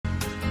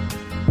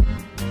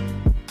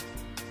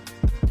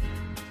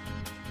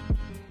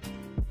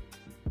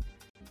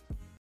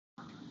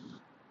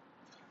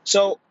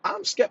So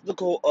I'm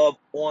skeptical of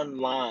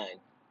online.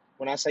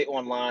 When I say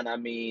online, I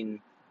mean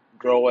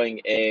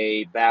growing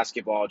a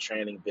basketball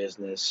training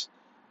business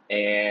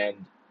and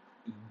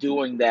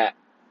doing that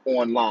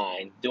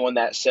online, doing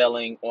that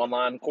selling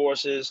online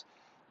courses,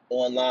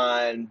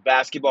 online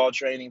basketball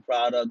training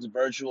products,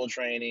 virtual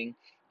training.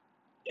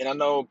 And I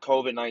know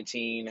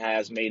COVID-19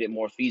 has made it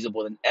more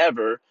feasible than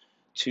ever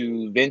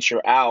to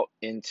venture out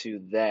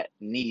into that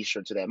niche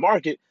or to that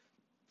market,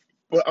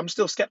 but I'm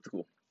still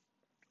skeptical.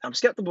 I'm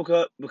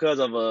skeptical because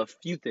of a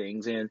few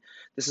things, and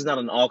this is not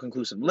an all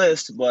conclusive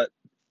list, but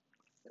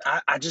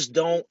I just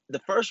don't. The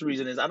first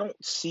reason is I don't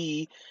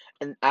see,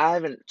 and I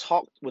haven't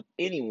talked with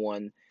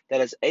anyone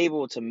that is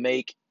able to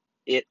make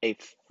it a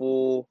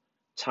full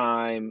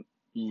time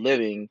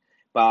living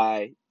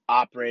by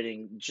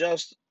operating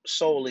just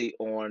solely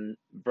on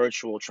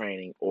virtual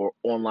training or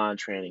online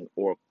training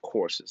or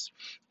courses.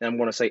 And I'm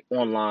going to say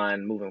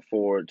online moving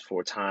forward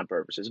for time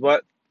purposes.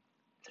 But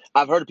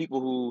I've heard of people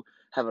who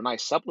have a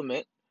nice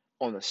supplement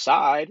on the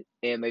side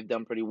and they've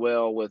done pretty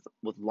well with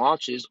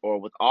launches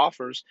or with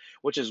offers,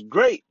 which is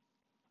great,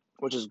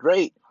 which is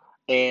great.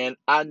 And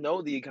I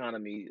know the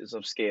economy is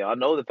of scale. I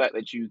know the fact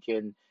that you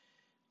can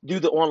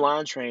do the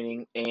online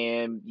training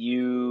and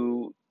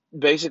you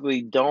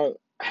basically don't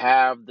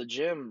have the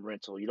gym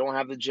rental. You don't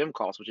have the gym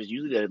cost, which is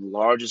usually the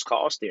largest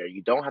cost there.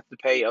 You don't have to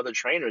pay other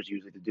trainers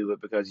usually to do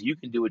it because you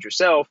can do it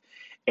yourself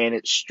and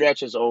it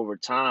stretches over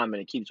time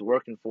and it keeps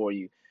working for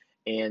you.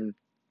 And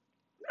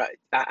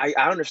I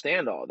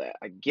understand all that.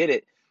 I get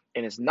it.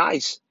 And it's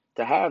nice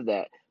to have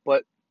that.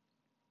 But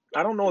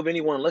I don't know of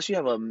anyone, unless you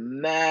have a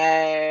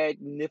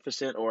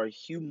magnificent or a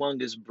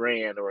humongous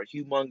brand or a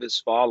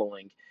humongous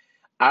following,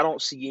 I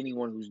don't see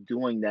anyone who's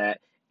doing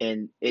that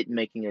and it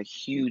making a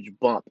huge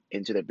bump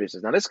into their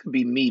business. Now, this could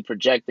be me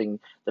projecting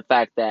the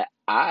fact that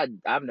I've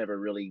never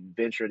really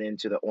ventured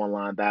into the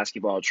online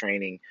basketball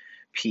training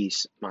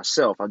piece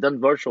myself. I've done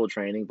virtual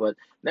training, but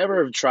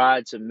never have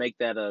tried to make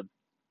that a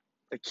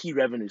key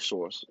revenue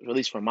source, at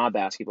least for my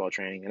basketball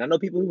training. And I know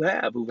people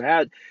who've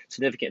had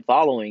significant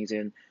followings,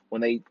 and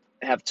when they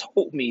have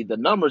told me the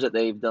numbers that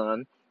they've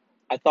done,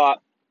 I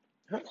thought,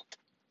 huh,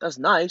 that's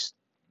nice,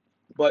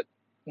 but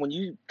when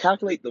you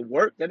calculate the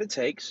work that it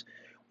takes,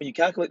 when you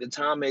calculate the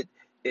time it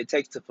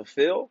takes to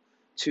fulfill,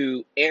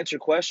 to answer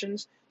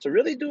questions, to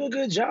really do a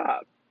good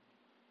job,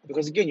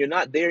 because again, you're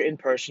not there in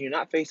person, you're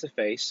not face to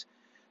face.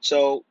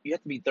 So you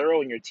have to be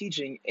thorough in your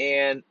teaching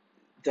and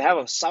to have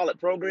a solid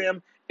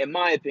program, in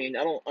my opinion,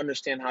 I don't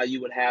understand how you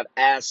would have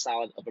as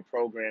solid of a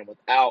program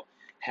without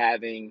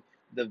having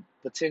the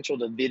potential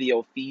to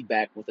video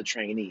feedback with a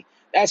trainee.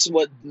 That's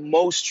what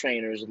most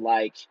trainers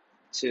like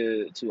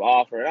to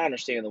offer. And I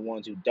understand the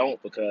ones who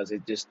don't because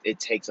it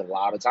takes a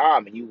lot of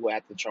time and you will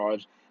have to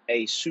charge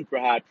a super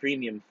high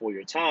premium for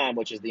your time,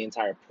 which is the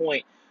entire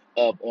point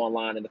of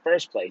online in the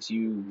first place.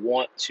 You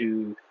want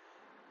to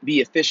be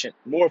efficient,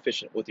 more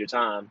efficient with your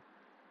time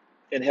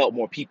and help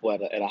more people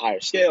at a higher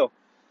scale.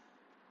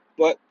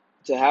 But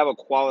to have a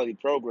quality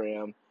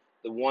program,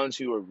 the ones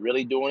who are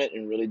really doing it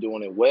and really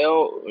doing it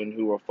well and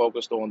who are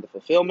focused on the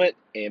fulfillment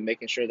and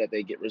making sure that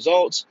they get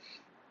results,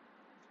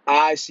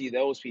 I see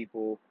those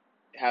people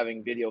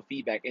having video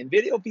feedback. And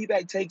video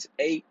feedback takes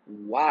a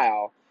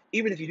while,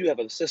 even if you do have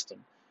a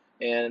system.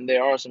 And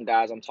there are some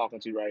guys I'm talking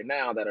to right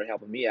now that are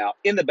helping me out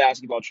in the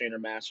Basketball Trainer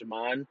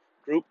Mastermind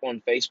group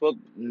on Facebook.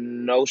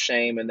 No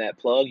shame in that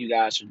plug. You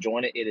guys should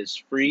join it. It is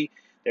free.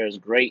 There's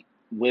great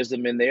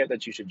wisdom in there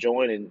that you should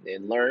join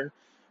and learn.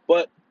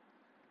 But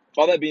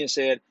all that being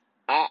said,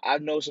 I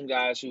know some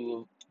guys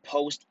who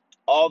post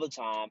all the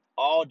time,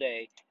 all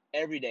day,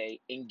 every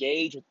day,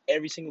 engage with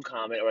every single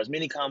comment or as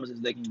many comments as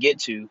they can get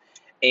to,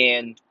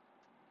 and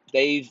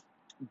they've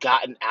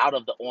gotten out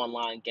of the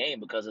online game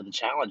because of the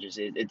challenges.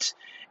 It's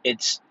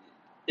it's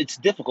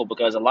difficult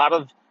because a lot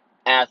of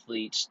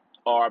athletes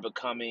are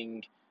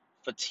becoming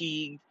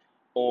fatigued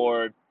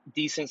or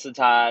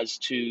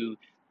desensitized to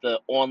the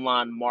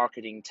online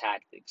marketing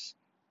tactics.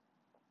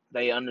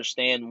 They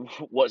understand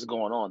what's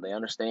going on. They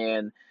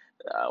understand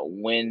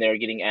when they're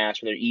getting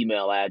asked for their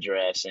email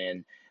address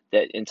and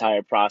that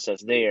entire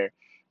process there.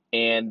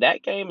 And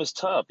that game is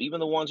tough. Even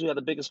the ones who have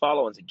the biggest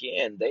followings,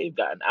 again, they've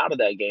gotten out of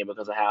that game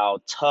because of how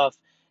tough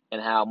and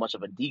how much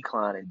of a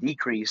decline and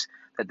decrease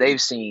that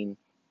they've seen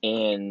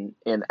in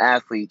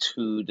athletes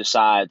who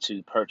decide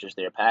to purchase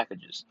their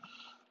packages.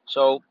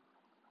 So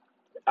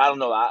I don't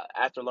know.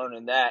 After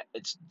learning that,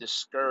 it's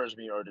discouraged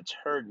me or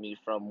deterred me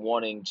from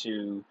wanting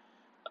to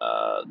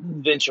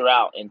venture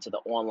out into the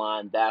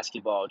online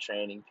basketball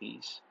training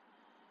piece.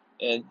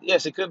 And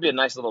yes, it could be a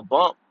nice little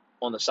bump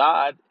on the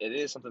side. It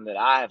is something that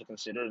I have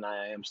considered and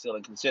I am still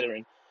in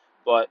considering.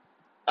 But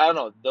I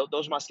don't know.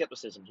 Those are my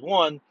skepticisms.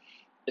 One,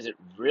 does it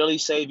really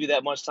save you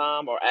that much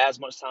time or as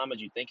much time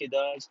as you think it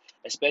does?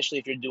 Especially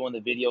if you're doing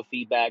the video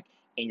feedback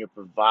and you're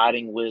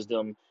providing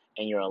wisdom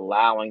and you're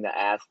allowing the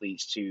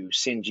athletes to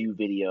send you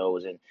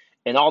videos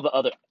and all the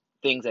other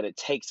things that it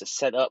takes to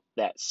set up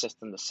that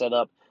system, to set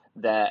up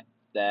that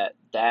that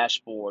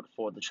dashboard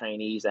for the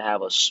trainees to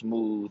have a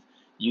smooth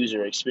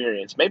user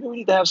experience. Maybe we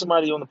need to have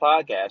somebody on the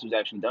podcast who's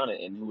actually done it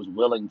and who was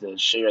willing to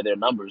share their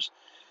numbers.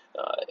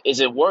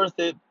 Is it worth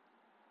it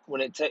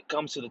when it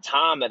comes to the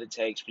time that it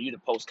takes for you to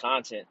post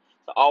content,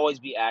 to always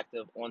be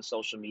active on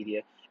social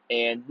media?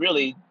 And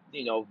really,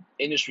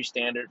 industry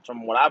standard,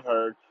 from what I've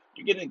heard,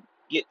 you're going to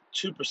get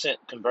 2%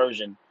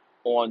 conversion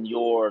on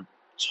your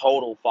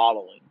total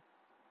following.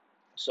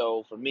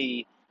 So for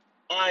me,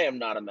 I am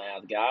not a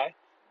math guy,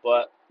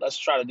 but let's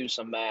try to do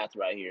some math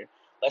right here.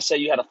 Let's say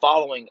you had a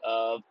following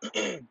of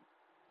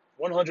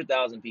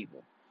 100,000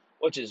 people,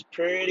 which is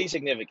pretty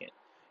significant.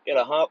 You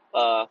had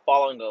a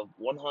following of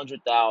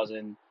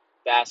 100,000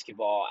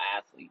 basketball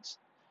athletes.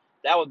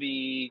 That would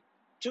be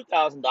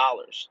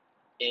 $2,000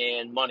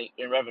 in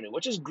revenue,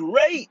 which is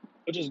great.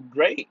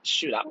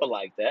 Shoot, I would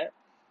like that.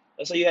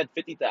 Let's say you had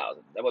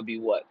 50,000. That would be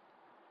what?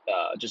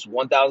 Just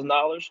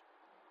 $1,000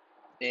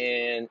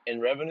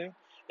 in revenue.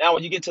 Now,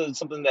 when you get to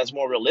something that's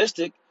more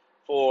realistic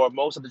for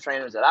most of the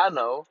trainers that I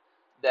know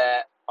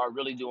that are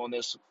really doing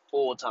this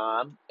full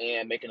time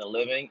and making a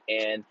living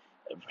and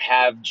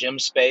have gym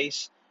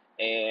space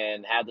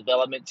and have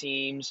development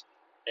teams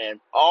and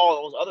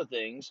all those other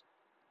things,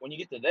 when you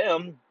get to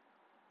them,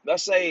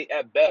 let's say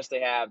at best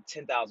they have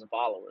 10,000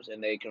 followers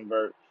and they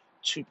convert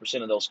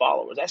 2% of those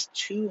followers. That's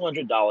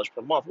 $200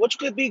 per month, which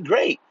could be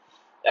great.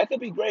 That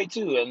could be great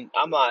too. And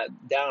I'm not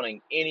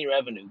downing any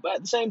revenue. But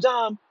at the same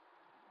time,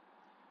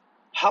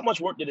 how much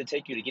work did it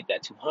take you to get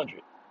that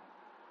 200?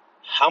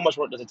 How much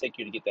work does it take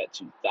you to get that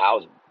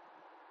 2,000?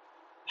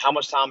 How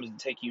much time does it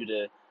take you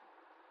to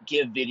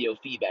give video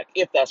feedback,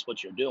 if that's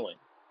what you're doing?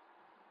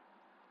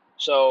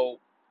 So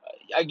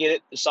I get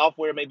it. The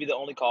software may be the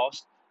only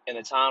cost, and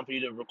the time for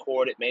you to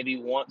record it maybe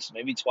once,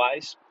 maybe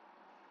twice.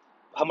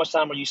 How much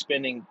time are you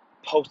spending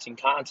posting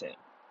content,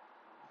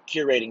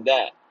 curating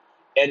that,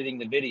 editing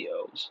the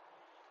videos?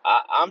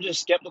 I'm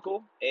just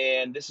skeptical,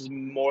 and this is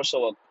more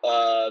so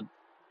a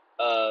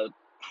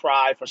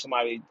cry for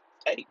somebody.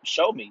 Hey,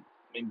 show me.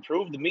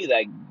 Prove to me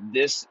that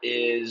this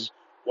is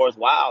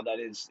worthwhile, that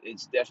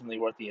it's definitely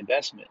worth the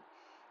investment.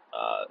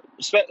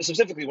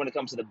 Specifically when it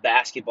comes to the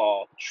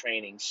basketball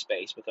training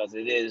space, because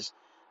it is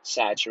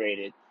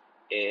saturated.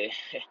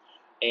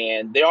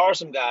 And there are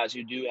some guys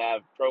who do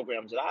have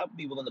programs that I'd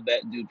be willing to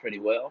bet do pretty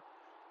well.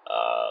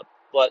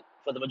 But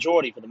for the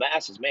majority, for the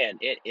masses, man,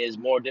 it is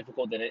more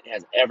difficult than it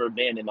has ever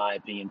been, in my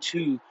opinion,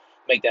 to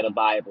make that a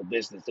viable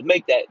business, to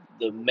make that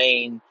the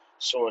main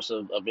source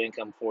of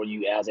income for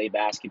you as a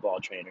basketball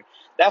trainer.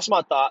 That's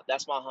my thought.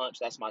 That's my hunch.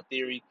 That's my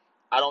theory.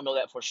 I don't know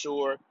that for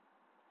sure.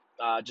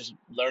 Just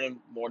learning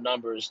more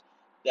numbers,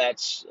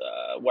 that's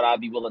what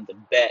I'd be willing to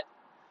bet.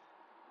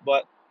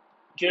 But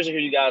curious to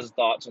hear you guys'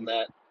 thoughts on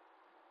that.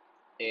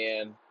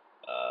 And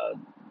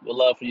would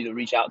love for you to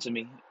reach out to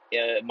me,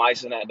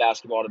 Myson at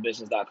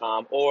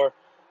basketballtobusiness.com, or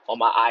on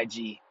my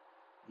IG,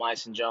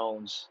 Myson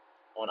Jones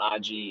on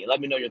IG. And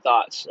let me know your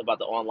thoughts about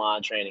the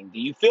online training. Do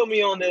you feel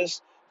me on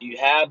this? Do you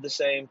have the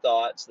same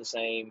thoughts, the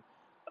same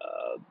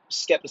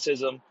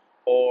skepticism,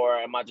 or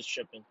am I just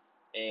tripping?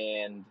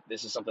 And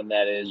this is something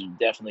that is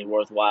definitely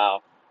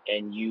worthwhile,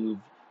 and you've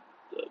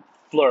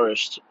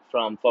flourished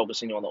from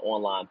focusing on the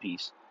online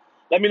piece.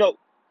 Let me know.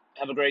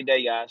 Have a great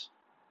day, guys.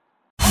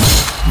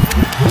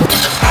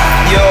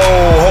 Yo,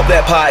 hope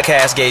that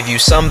podcast gave you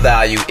some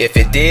value. If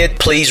it did,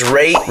 please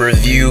rate,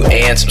 review,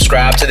 and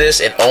subscribe to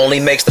this. It only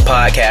makes the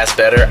podcast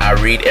better. I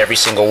read every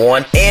single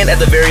one. And at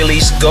the very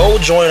least, go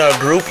join our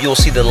group. You'll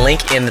see the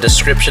link in the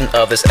description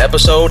of this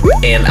episode,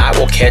 and I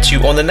will catch you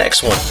on the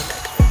next one.